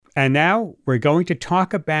And now we're going to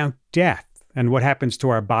talk about death and what happens to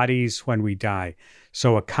our bodies when we die.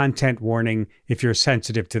 So a content warning if you're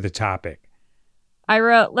sensitive to the topic.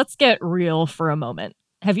 Ira, let's get real for a moment.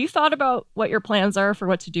 Have you thought about what your plans are for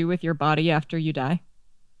what to do with your body after you die?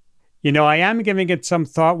 I am giving it some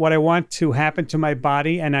thought what I want to happen to my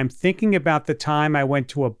body, and I'm thinking about the time I went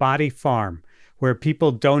to a body farm where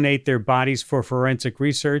people donate their bodies for forensic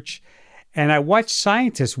research. And I watched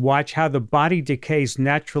scientists watch how the body decays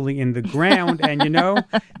naturally in the ground. And,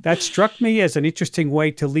 that struck me as an interesting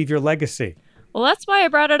way to leave your legacy. Well, that's why I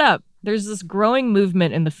brought it up. There's this growing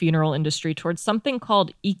movement in the funeral industry towards something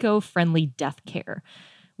called eco-friendly death care,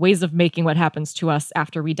 ways of making what happens to us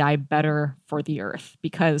after we die better for the earth.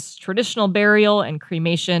 Because traditional burial and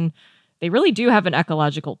cremation, they really do have an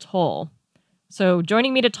ecological toll. So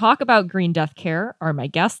joining me to talk about green death care are my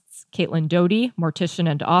guests, Caitlin Doty, mortician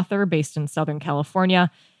and author based in Southern California,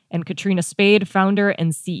 and Katrina Spade, founder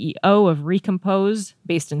and CEO of Recompose,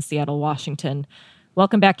 based in Seattle, Washington.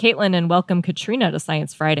 Welcome back, Caitlin, and welcome, Katrina, to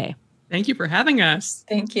Science Friday. Thank you for having us.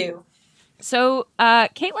 Thank you. So,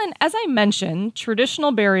 Caitlin, as I mentioned,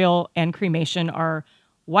 traditional burial and cremation are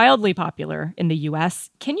wildly popular in the U.S.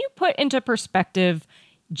 Can you put into perspective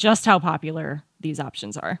just how popular these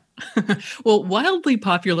options are? Well, wildly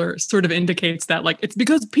popular sort of indicates that it's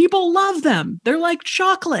because people love them. They're like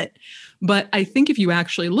chocolate. But I think if you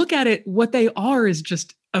actually look at it, what they are is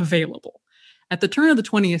just available. At the turn of the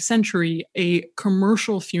 20th century, a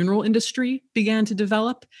commercial funeral industry began to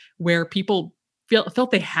develop where people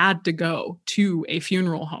felt they had to go to a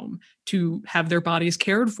funeral home to have their bodies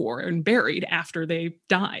cared for and buried after they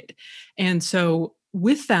died. And so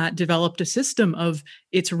with that developed a system of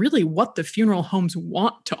it's really what the funeral homes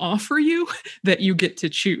want to offer you that you get to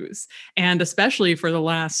choose. And especially for the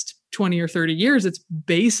last 20 or 30 years, it's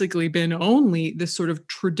basically been only this sort of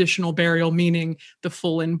traditional burial, meaning the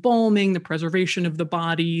full embalming, the preservation of the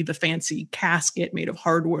body, the fancy casket made of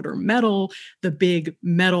hardwood or metal, the big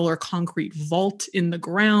metal or concrete vault in the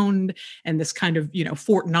ground, and this kind of,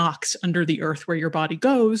 Fort Knox under the earth where your body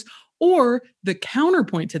goes, or the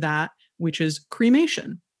counterpoint to that, which is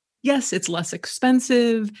cremation. Yes, it's less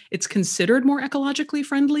expensive. It's considered more ecologically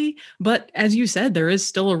friendly. But as you said, there is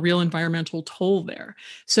still a real environmental toll there.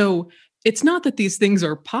 So it's not that these things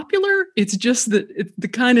are popular. It's just that it's the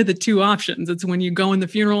kind of the two options. It's when you go in the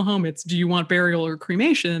funeral home, it's do you want burial or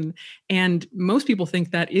cremation? And most people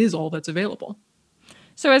think that is all that's available.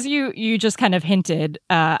 So as you just kind of hinted,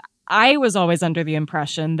 I was always under the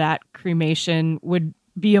impression that cremation would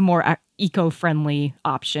be a more eco-friendly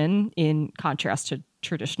option in contrast to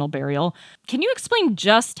traditional burial. Can you explain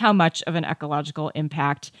just how much of an ecological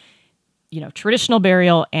impact, traditional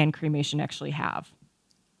burial and cremation actually have?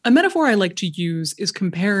 A metaphor I like to use is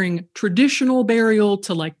comparing traditional burial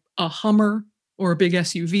to a Hummer or a big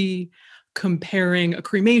SUV, comparing a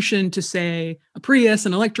cremation to, say, a Prius,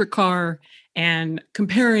 an electric car, and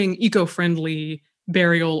comparing eco-friendly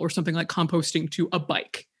burial or something like composting to a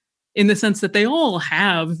bike. In the sense that they all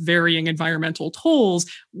have varying environmental tolls.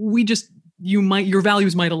 Your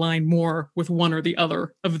values might align more with one or the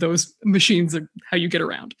other of those machines of how you get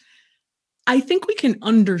around. I think we can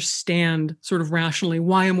understand sort of rationally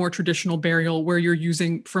why a more traditional burial where you're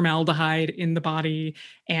using formaldehyde in the body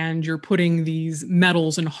and you're putting these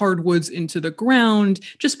metals and hardwoods into the ground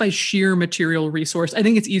just by sheer material resource. I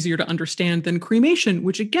think it's easier to understand than cremation,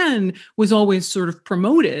 which again was always sort of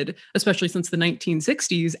promoted, especially since the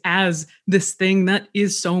 1960s, as this thing that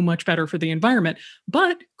is so much better for the environment.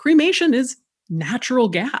 But cremation is natural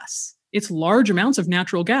gas. It's large amounts of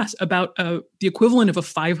natural gas, about the equivalent of a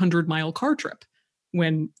 500-mile car trip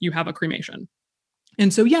when you have a cremation.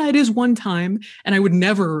 And so, yeah, it is one time, and I would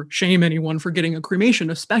never shame anyone for getting a cremation,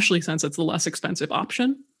 especially since it's the less expensive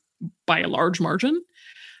option by a large margin.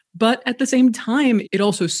 But at the same time, it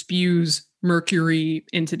also spews mercury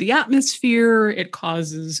into the atmosphere. It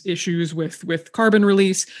causes issues with carbon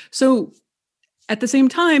release. So at the same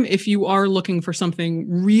time, if you are looking for something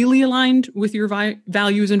really aligned with your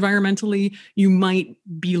values environmentally, you might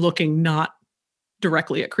be looking not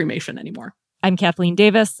directly at cremation anymore. I'm Kathleen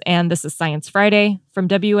Davis, and this is Science Friday from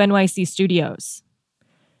WNYC Studios.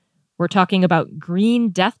 We're talking about green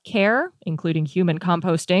death care, including human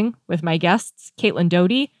composting, with my guests, Caitlin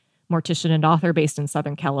Doty, mortician and author based in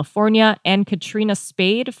Southern California, and Katrina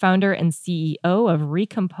Spade, founder and CEO of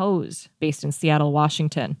Recompose, based in Seattle,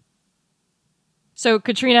 Washington. So,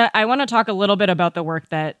 Katrina, I want to talk a little bit about the work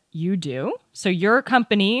that you do. So your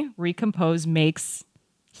company, Recompose, makes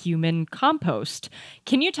human compost.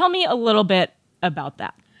 Can you tell me a little bit about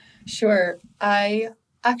that? Sure. I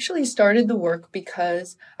actually started the work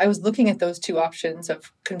because I was looking at those two options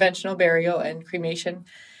of conventional burial and cremation.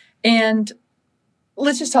 And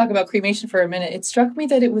let's just talk about cremation for a minute. It struck me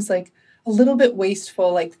that it was like a little bit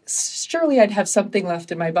wasteful. Like, surely I'd have something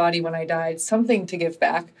left in my body when I died, something to give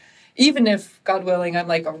back. Even if, God willing, I'm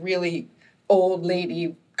like a really old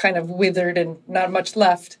lady, kind of withered and not much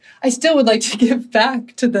left, I still would like to give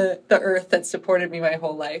back to the earth that supported me my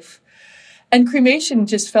whole life. And cremation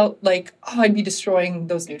just felt like, oh, I'd be destroying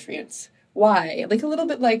those nutrients. Why? Like a little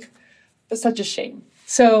bit like, such a shame.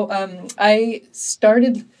 So I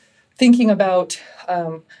started thinking about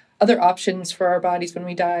other options for our bodies when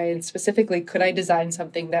we die, and specifically, could I design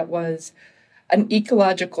something that was an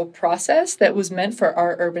ecological process that was meant for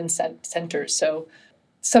our urban centers? So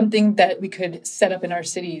something that we could set up in our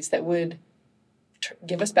cities that would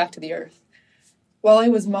give us back to the earth. While I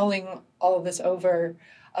was mulling all of this over,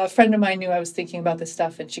 a friend of mine knew I was thinking about this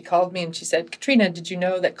stuff, and she called me and she said, Katrina, did you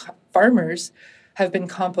know that farmers have been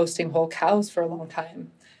composting whole cows for a long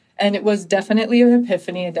time? And it was definitely an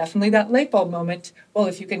epiphany, and definitely that light bulb moment. Well,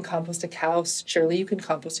 if you can compost a cow, surely you can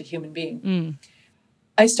compost a human being.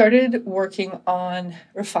 I started working on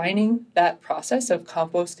refining that process of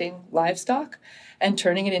composting livestock and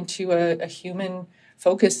turning it into a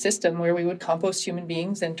human-focused system where we would compost human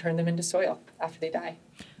beings and turn them into soil after they die.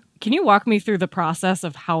 Can you walk me through the process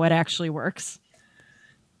of how it actually works?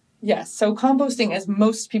 Yes. So composting, as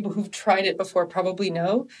most people who've tried it before probably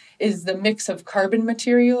know, is the mix of carbon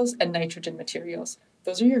materials and nitrogen materials.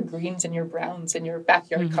 Those are your greens and your browns in your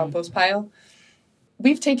backyard compost pile.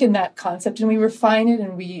 We've taken that concept and we refine it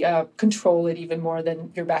and we control it even more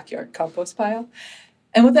than your backyard compost pile.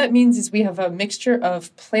 And what that means is we have a mixture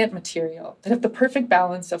of plant material that have the perfect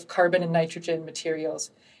balance of carbon and nitrogen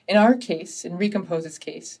materials. In our case, in Recompose's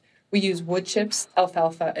case, we use wood chips,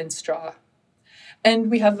 alfalfa, and straw.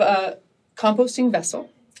 And we have a composting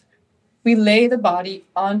vessel. We lay the body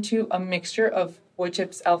onto a mixture of wood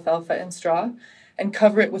chips, alfalfa, and straw and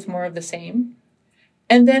cover it with more of the same.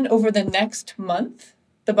 And then over the next month,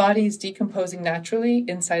 the body is decomposing naturally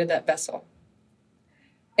inside of that vessel.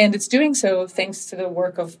 And it's doing so thanks to the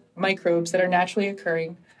work of microbes that are naturally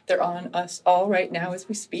occurring. They're on us all right now as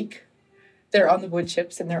we speak. They're on the wood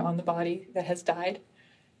chips and they're on the body that has died.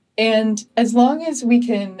 And as long as we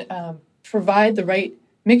can provide the right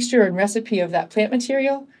mixture and recipe of that plant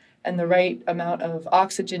material and the right amount of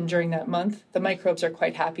oxygen during that month, the microbes are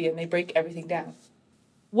quite happy and they break everything down.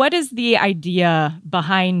 What is the idea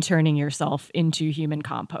behind turning yourself into human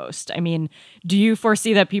compost? I mean, do you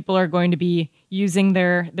foresee that people are going to be using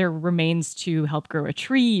their remains to help grow a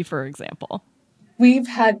tree, for example? We've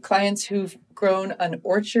had clients who've grown an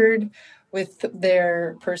orchard with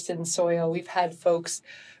their person's soil. We've had folks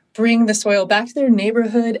bring the soil back to their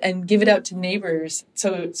neighborhood and give it out to neighbors.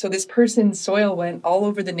 So this person's soil went all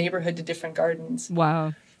over the neighborhood to different gardens.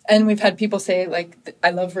 Wow. And we've had people say, like, I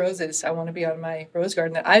love roses. I want to be on my rose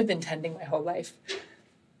garden that I've been tending my whole life.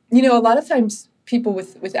 You know, a lot of times people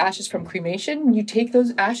with ashes from cremation, you take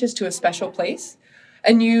those ashes to a special place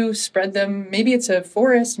and you spread them. Maybe it's a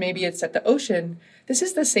forest, maybe it's at the ocean. This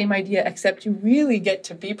is the same idea, except you really get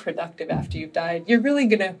to be productive after you've died. You're really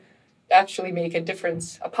going to actually make a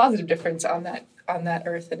difference, a positive difference on that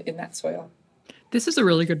earth and in that soil. This is a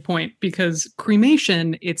really good point because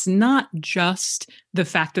cremation, it's not just the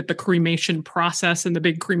fact that the cremation process and the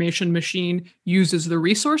big cremation machine uses the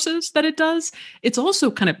resources that it does. It's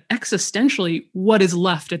also kind of existentially what is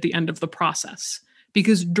left at the end of the process.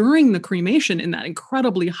 Because during the cremation in that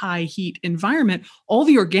incredibly high heat environment, all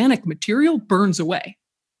the organic material burns away.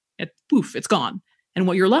 It's gone. And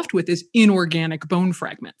what you're left with is inorganic bone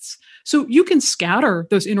fragments. So you can scatter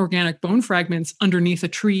those inorganic bone fragments underneath a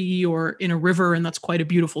tree or in a river, and that's quite a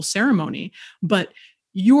beautiful ceremony. But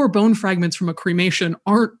your bone fragments from a cremation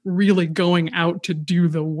aren't really going out to do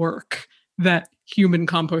the work that human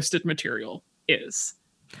composted material is.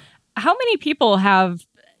 How many people have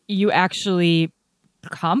you actually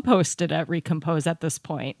composted at Recompose at this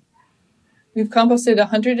point? We've composted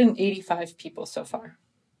 185 people so far.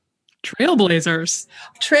 Trailblazers,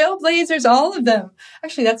 all of them.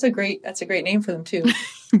 Actually, that's a great name for them too.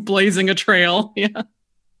 Blazing a trail. Yeah.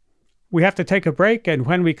 We have to take a break, and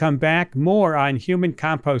when we come back, more on human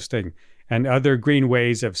composting and other green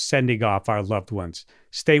ways of sending off our loved ones.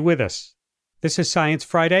 Stay with us. This is Science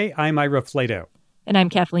Friday. I'm Ira Flato. And I'm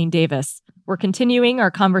Kathleen Davis. We're continuing our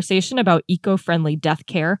conversation about eco-friendly death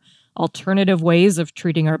care, alternative ways of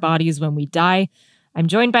treating our bodies when we die. I'm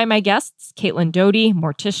joined by my guests, Caitlin Doty,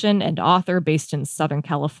 mortician and author based in Southern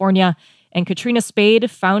California, and Katrina Spade,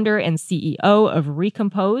 founder and CEO of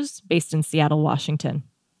Recompose, based in Seattle, Washington.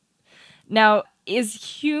 Now,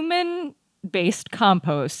 is human-based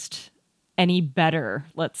compost any better,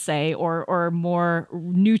 let's say, or more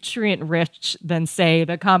nutrient rich than, say,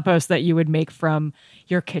 the compost that you would make from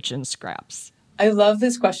your kitchen scraps? I love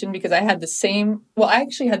this question because I had I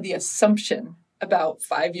actually had the assumption about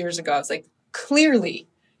 5 years ago. I was like, clearly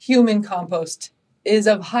human compost is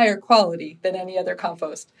of higher quality than any other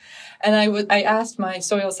compost. And I asked my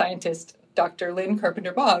soil scientist, Dr. Lynn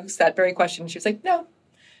Carpenter-Boggs, that very question. She was like,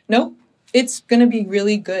 no, it's going to be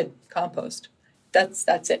really good compost.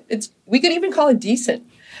 That's it. We could even call it decent.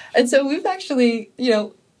 And so we've actually,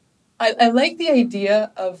 I like the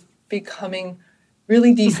idea of becoming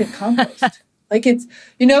really decent compost. Like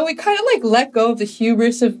we kind of like let go of the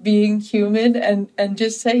hubris of being human and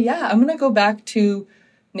just say, yeah, I'm going to go back to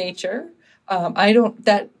nature.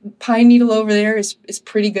 That pine needle over there is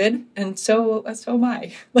pretty good. And so am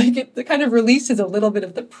I. Like it kind of releases a little bit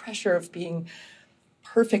of the pressure of being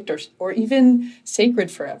perfect or even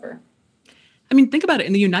sacred forever. I mean, think about it.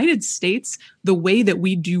 In the United States, the way that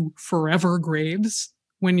we do forever graves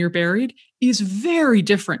when you're buried is very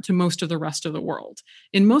different to most of the rest of the world.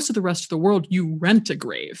 In most of the rest of the world, you rent a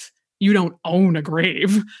grave. You don't own a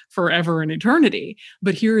grave forever and eternity.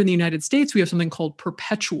 But here in the United States, we have something called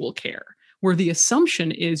perpetual care, where the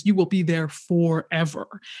assumption is you will be there forever.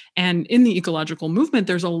 And in the ecological movement,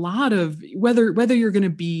 there's a lot of whether you're going to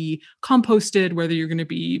be composted, whether you're going to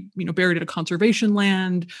be buried at a conservation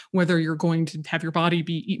land, whether you're going to have your body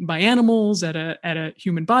be eaten by animals at a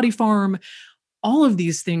human body farm. All of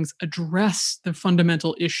these things address the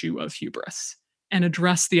fundamental issue of hubris and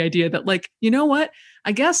address the idea that, like, you know what?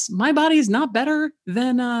 I guess my body is not better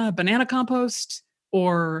than banana compost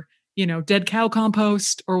or, dead cow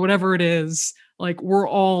compost or whatever it is. Like, we're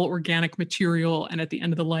all organic material. And at the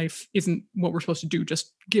end of the life, isn't what we're supposed to do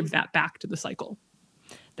just give that back to the cycle?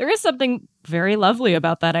 There is something very lovely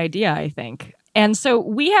about that idea, I think. And so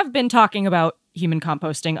we have been talking about human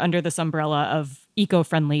composting under this umbrella of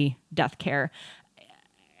eco-friendly death care.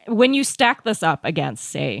 When you stack this up against,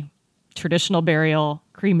 say, traditional burial,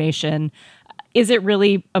 cremation, is it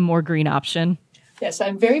really a more green option? Yes,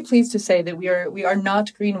 I'm very pleased to say that we are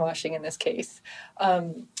not greenwashing in this case.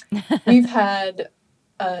 We've had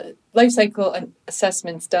life cycle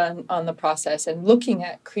assessments done on the process and looking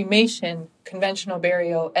at cremation, conventional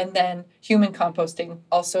burial, and then human composting,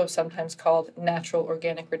 also sometimes called natural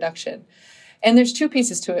organic reduction. And there's two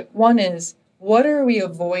pieces to it. One is, what are we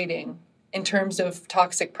avoiding in terms of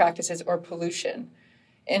toxic practices or pollution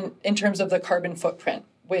in terms of the carbon footprint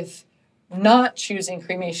with not choosing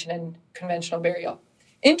cremation and conventional burial?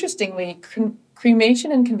 Interestingly,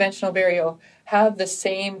 cremation and conventional burial have the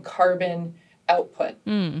same carbon output,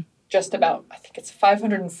 just about, I think it's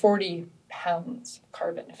 540 pounds of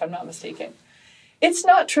carbon, if I'm not mistaken. It's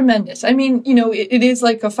not tremendous. I mean, it is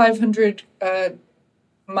like a 500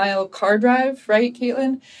 mile car drive, right,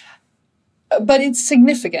 Caitlin? But it's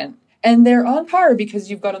significant. And they're on par because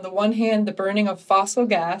you've got, on the one hand, the burning of fossil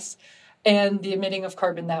gas and the emitting of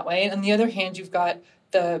carbon that way. And on the other hand, you've got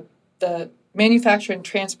the manufacture and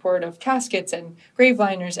transport of caskets and grave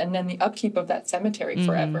liners, and then the upkeep of that cemetery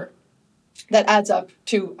forever. That adds up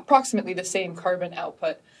to approximately the same carbon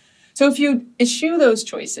output. So if you eschew those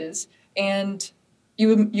choices and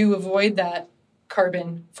you avoid that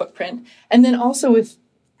carbon footprint, and then also with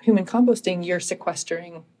human composting, you're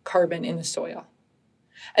sequestering carbon in the soil.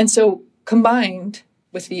 And so combined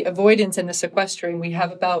with the avoidance and the sequestering, we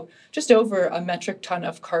have about just over a metric ton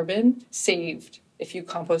of carbon saved if you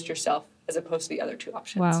compost yourself, as opposed to the other two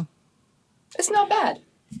options. Wow. It's not bad.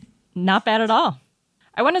 Not bad at all.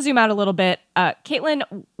 I want to zoom out a little bit.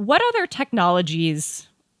 Caitlin, what other technologies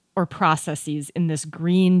or processes in this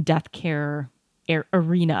green death care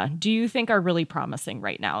arena do you think are really promising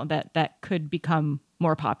right now that could become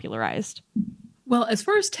more popularized? Well, as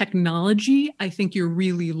far as technology, I think you're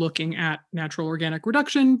really looking at natural organic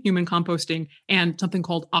reduction, human composting, and something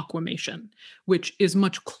called aquamation, which is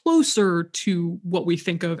much closer to what we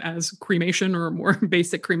think of as cremation or more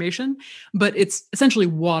basic cremation, but it's essentially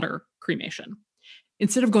water cremation.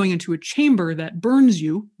 Instead of going into a chamber that burns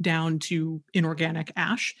you down to inorganic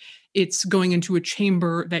ash, it's going into a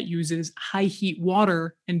chamber that uses high heat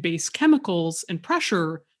water and base chemicals and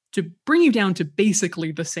pressure to bring you down to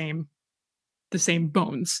basically the same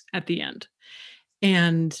bones at the end.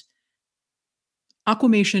 And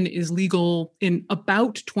aquamation is legal in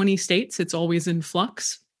about 20 states. It's always in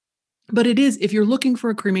flux. But it is, if you're looking for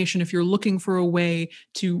a cremation, if you're looking for a way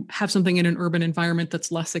to have something in an urban environment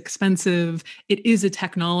that's less expensive, it is a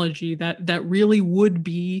technology that really would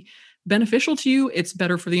be beneficial to you. It's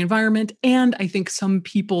better for the environment. And I think some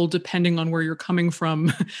people, depending on where you're coming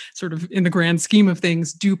from, sort of in the grand scheme of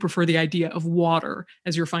things, do prefer the idea of water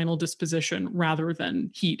as your final disposition rather than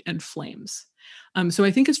heat and flames. So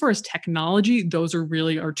I think as far as technology, those are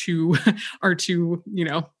really our two,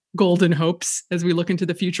 golden hopes as we look into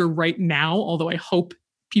the future right now, although I hope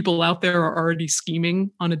people out there are already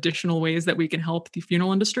scheming on additional ways that we can help the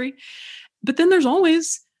funeral industry. But then there's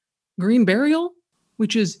always green burial,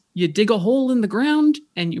 which is you dig a hole in the ground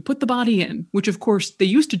and you put the body in, which of course they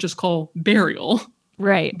used to just call burial.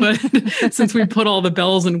 Right. But since we put all the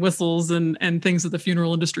bells and whistles and things that the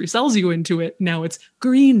funeral industry sells you into it, now it's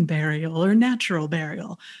green burial or natural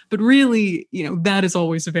burial. But really, that is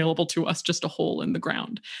always available to us, just a hole in the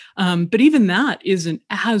ground. But even that isn't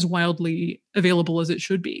as wildly available as it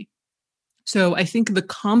should be. So I think the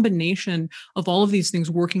combination of all of these things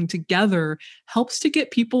working together helps to get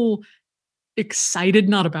people excited,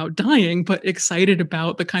 not about dying, but excited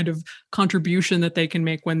about the kind of contribution that they can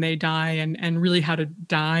make when they die and really how to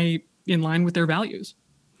die in line with their values.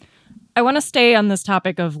 I want to stay on this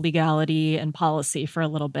topic of legality and policy for a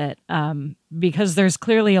little bit, because there's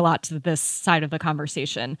clearly a lot to this side of the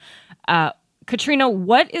conversation. Katrina,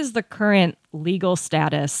 what is the current legal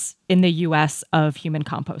status in the U.S. of human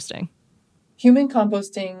composting? Human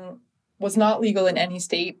composting was not legal in any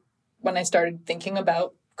state when I started thinking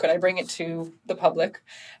about, could I bring it to the public?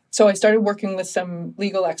 So I started working with some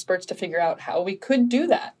legal experts to figure out how we could do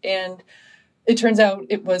that. And it turns out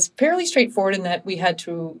it was fairly straightforward in that we had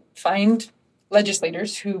to find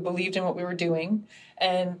legislators who believed in what we were doing,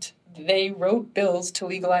 and they wrote bills to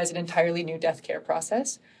legalize an entirely new death care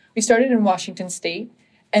process. We started in Washington State,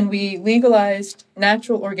 and we legalized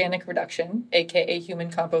natural organic reduction, aka human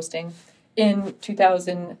composting, in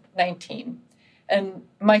 2019. And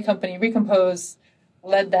my company, Recompose,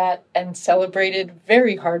 led that and celebrated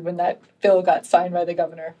very hard when that bill got signed by the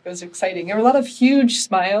governor. It was exciting. There were a lot of huge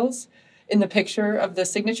smiles in the picture of the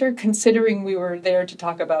signature, considering we were there to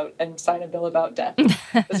talk about and sign a bill about death.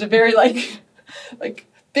 It was a very like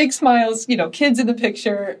big smiles, kids in the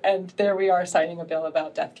picture, and there we are signing a bill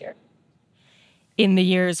about death care. In the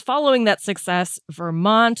years following that success,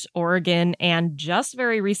 Vermont, Oregon, and just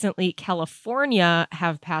very recently, California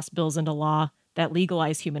have passed bills into law that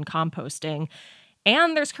legalize human composting.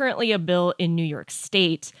 And there's currently a bill in New York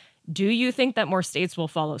State. Do you think that more states will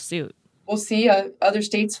follow suit? We'll see other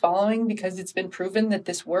states following, because it's been proven that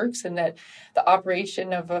this works and that the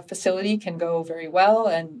operation of a facility can go very well,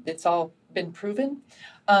 and it's all been proven.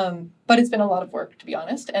 But it's been a lot of work, to be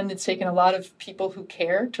honest, and it's taken a lot of people who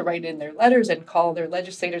care to write in their letters and call their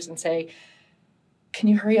legislators and say, can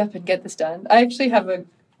you hurry up and get this done? I actually have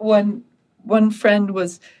one friend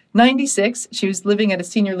was 96. She was living at a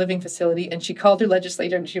senior living facility, and she called her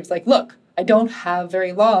legislator and she was like, look, I don't have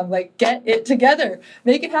very long. Get it together.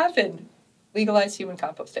 Make it happen. Legalize human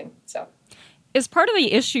composting. So, is part of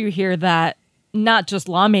the issue here that not just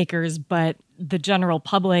lawmakers, but the general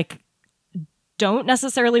public don't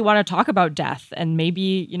necessarily want to talk about death and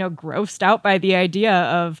maybe, grossed out by the idea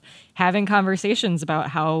of having conversations about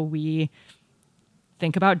how we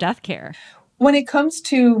think about death care? When it comes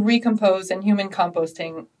to Recompose and human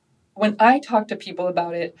composting, when I talk to people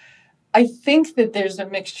about it, I think that there's a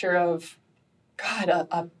mixture of,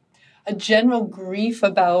 a general grief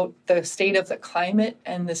about the state of the climate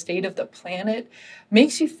and the state of the planet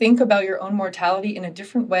makes you think about your own mortality in a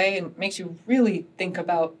different way, and makes you really think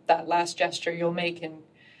about that last gesture you'll make, and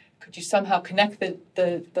could you somehow connect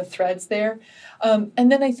the threads there? And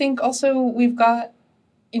then I think also we've got,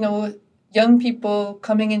 young people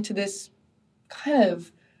coming into this kind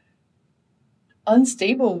of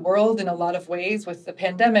unstable world in a lot of ways with the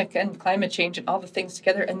pandemic and climate change and all the things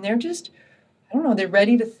together. And they're just, they're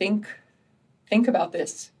ready to think about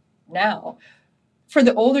this now. For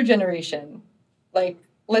the older generation,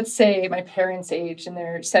 let's say my parents' age in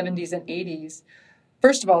their 70s and 80s,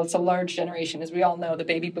 first of all, it's a large generation, as we all know, the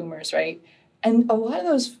baby boomers, right? And a lot of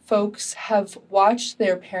those folks have watched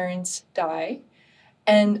their parents die,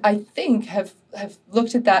 and I think have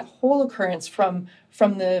looked at that whole occurrence from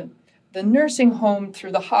the nursing home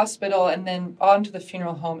through the hospital and then on to the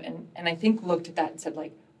funeral home, and I think looked at that and said,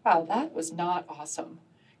 wow, that was not awesome.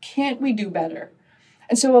 Can't we do better?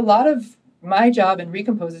 And so a lot of my job and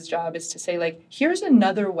Recompose's job is to say, here's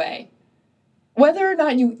another way. Whether or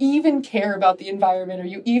not you even care about the environment or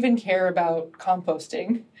you even care about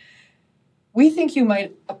composting, we think you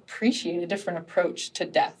might appreciate a different approach to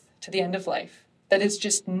death, to the end of life, that is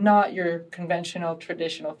just not your conventional,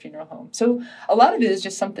 traditional funeral home. So a lot of it is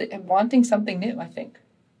just wanting something new, I think.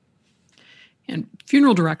 And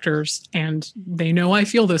funeral directors, and they know I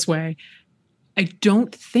feel this way, I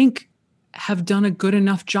don't think have done a good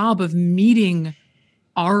enough job of meeting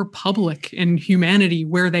our public and humanity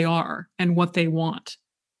where they are and what they want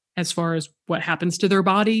as far as what happens to their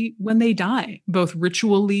body when they die, both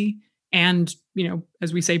ritually and,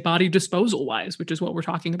 as we say, body disposal wise, which is what we're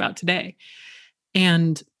talking about today.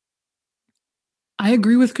 And I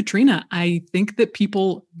agree with Katrina. I think that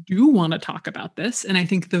people do want to talk about this. And I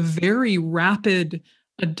think the very rapid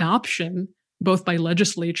adoption, both by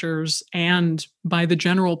legislatures and by the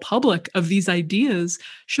general public, of these ideas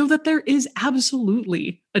show that there is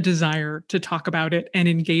absolutely a desire to talk about it and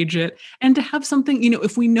engage it and to have something,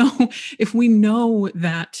 if we know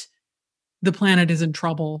that the planet is in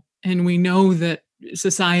trouble and we know that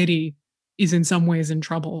society is in some ways in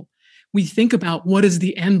trouble, we think about what does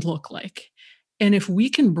the end look like? And if we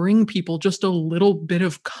can bring people just a little bit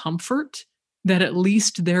of comfort that at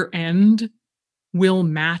least their end will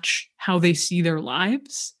match how they see their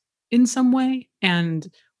lives in some way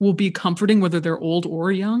and will be comforting whether they're old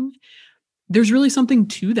or young, there's really something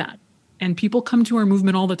to that. And people come to our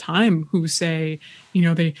movement all the time who say,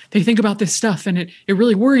 they think about this stuff and it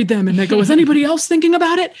really worried them. And they go, is anybody else thinking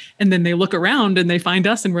about it? And then they look around and they find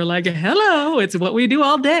us and we're like, hello, it's what we do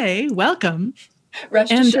all day. Welcome.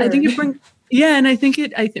 Rest and assured. I think it brings, yeah. And I think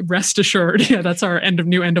rest assured. Yeah. That's our end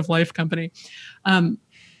of life company.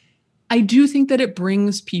 I do think that it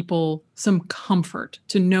brings people some comfort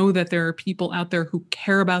to know that there are people out there who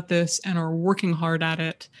care about this and are working hard at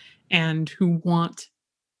it and who want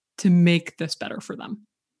to make this better for them.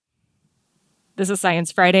 This is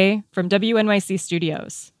Science Friday from WNYC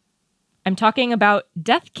Studios. I'm talking about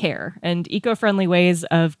death care and eco-friendly ways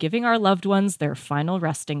of giving our loved ones their final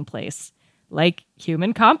resting place, like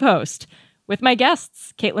human compost, with my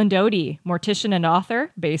guests, Caitlin Doty, mortician and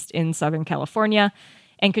author based in Southern California,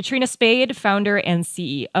 and Katrina Spade, founder and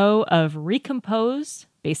CEO of Recompose,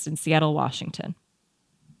 based in Seattle, Washington.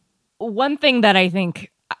 One thing that I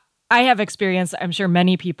think I have experienced, I'm sure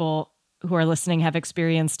many people who are listening have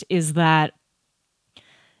experienced, is that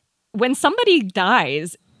when somebody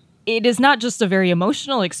dies, it is not just a very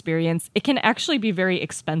emotional experience. It can actually be very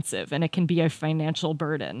expensive, and it can be a financial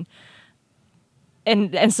burden.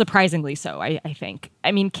 And surprisingly so, I think.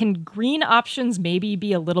 I mean, can green options maybe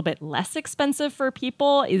be a little bit less expensive for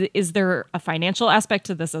people? Is there a financial aspect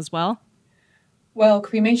to this as well? Well,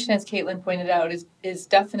 cremation, as Caitlin pointed out, is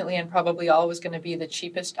definitely and probably always going to be the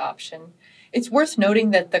cheapest option. It's worth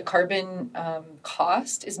noting that the carbon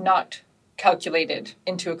cost is not calculated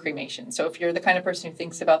into a cremation. So if you're the kind of person who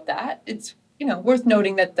thinks about that, it's worth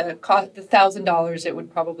noting that the $1,000 it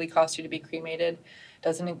would probably cost you to be cremated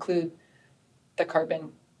doesn't include the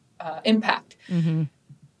carbon impact. Mm-hmm.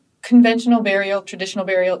 Conventional burial, traditional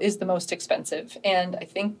burial is the most expensive. And I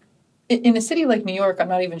think in a city like New York, I'm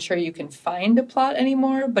not even sure you can find a plot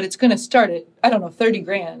anymore, but it's going to start at,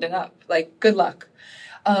 $30,000 and up. Like, good luck.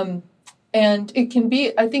 And it can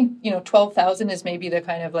be, I think, $12,000 is maybe the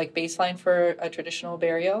kind of like baseline for a traditional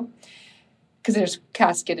burial, because there's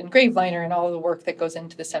casket and grave liner and all of the work that goes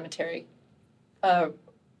into the cemetery.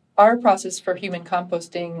 Our process for human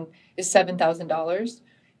composting is $7,000.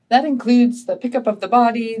 That includes the pickup of the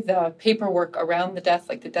body, the paperwork around the death,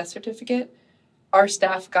 like the death certificate, our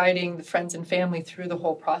staff guiding the friends and family through the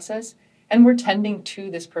whole process, and we're tending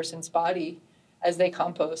to this person's body as they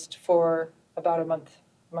compost for about a month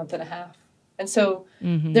and a half. And so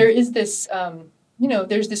there is this,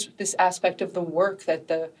 there's this aspect of the work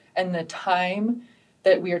and the time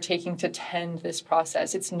that we are taking to tend this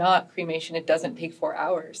process. It's not cremation. It doesn't take 4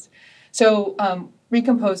 hours. So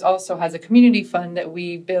Recompose also has a community fund that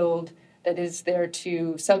we build that is there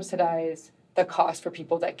to subsidize the cost for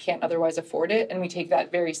people that can't otherwise afford it. And we take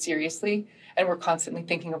that very seriously. And we're constantly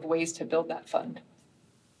thinking of ways to build that fund.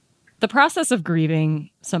 The process of grieving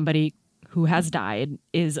somebody who has died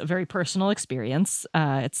is a very personal experience.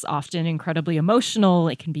 It's often incredibly emotional.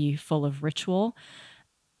 It can be full of ritual.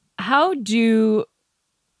 How do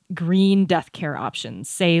green death care options,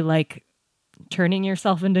 say like turning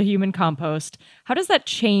yourself into human compost, how does that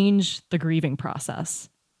change the grieving process?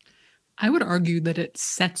 I would argue that it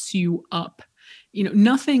sets you up.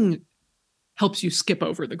 Nothing helps you skip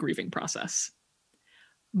over the grieving process.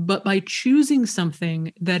 But by choosing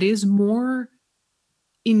something that is more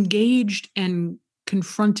engaged and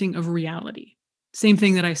confronting of reality, same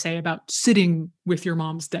thing that I say about sitting with your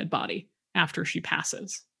mom's dead body after she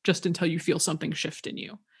passes, just until you feel something shift in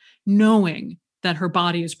you, knowing that her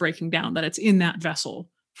body is breaking down, that it's in that vessel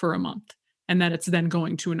for a month, and that it's then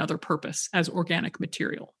going to another purpose as organic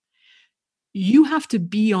material. You have to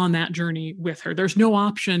be on that journey with her. There's no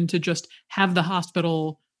option to just have the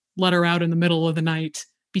hospital let her out in the middle of the night,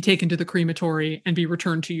 be taken to the crematory, and be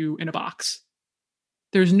returned to you in a box.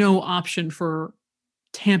 There's no option for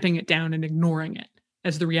tamping it down and ignoring it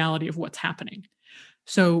as the reality of what's happening.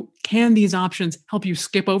 So, can these options help you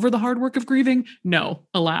skip over the hard work of grieving? No,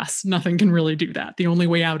 alas, nothing can really do that. The only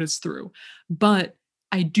way out is through. But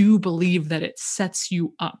I do believe that it sets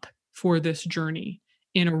you up for this journey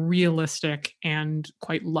in a realistic and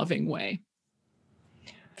quite loving way.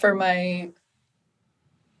 For my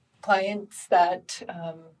clients that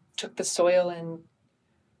took the soil and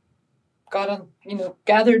got on,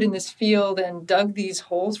 gathered in this field and dug these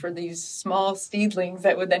holes for these small seedlings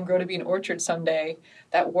that would then grow to be an orchard someday,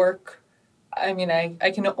 that work, I mean,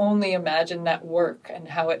 I can only imagine that work and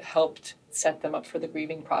how it helped set them up for the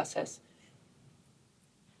grieving process.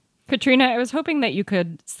 Katrina, I was hoping that you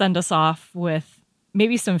could send us off with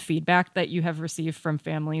maybe some feedback that you have received from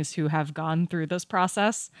families who have gone through this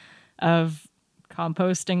process of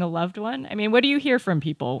composting a loved one. I mean, what do you hear from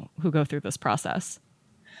people who go through this process?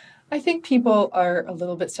 I think people are a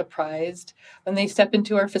little bit surprised when they step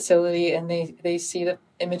into our facility and they see the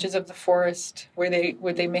images of the forest where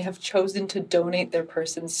they may have chosen to donate their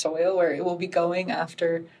person's soil, where it will be going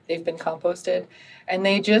after they've been composted. And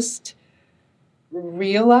they just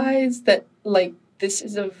realize that, like, this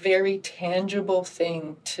is a very tangible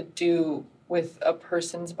thing to do with a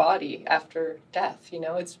person's body after death.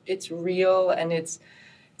 It's real, and it's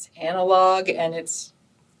analog, and it's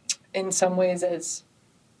in some ways as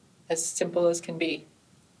simple as can be.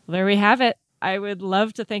 Well, there we have it. I would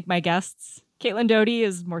love to thank my guests. Caitlin Doty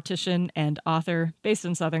is mortician and author based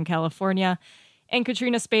in Southern California, and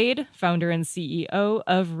Katrina Spade, founder and CEO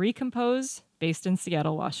of Recompose, based in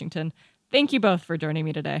Seattle, Washington. Thank you both for joining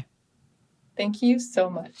me today. Thank you so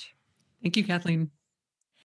much. Thank you, Kathleen.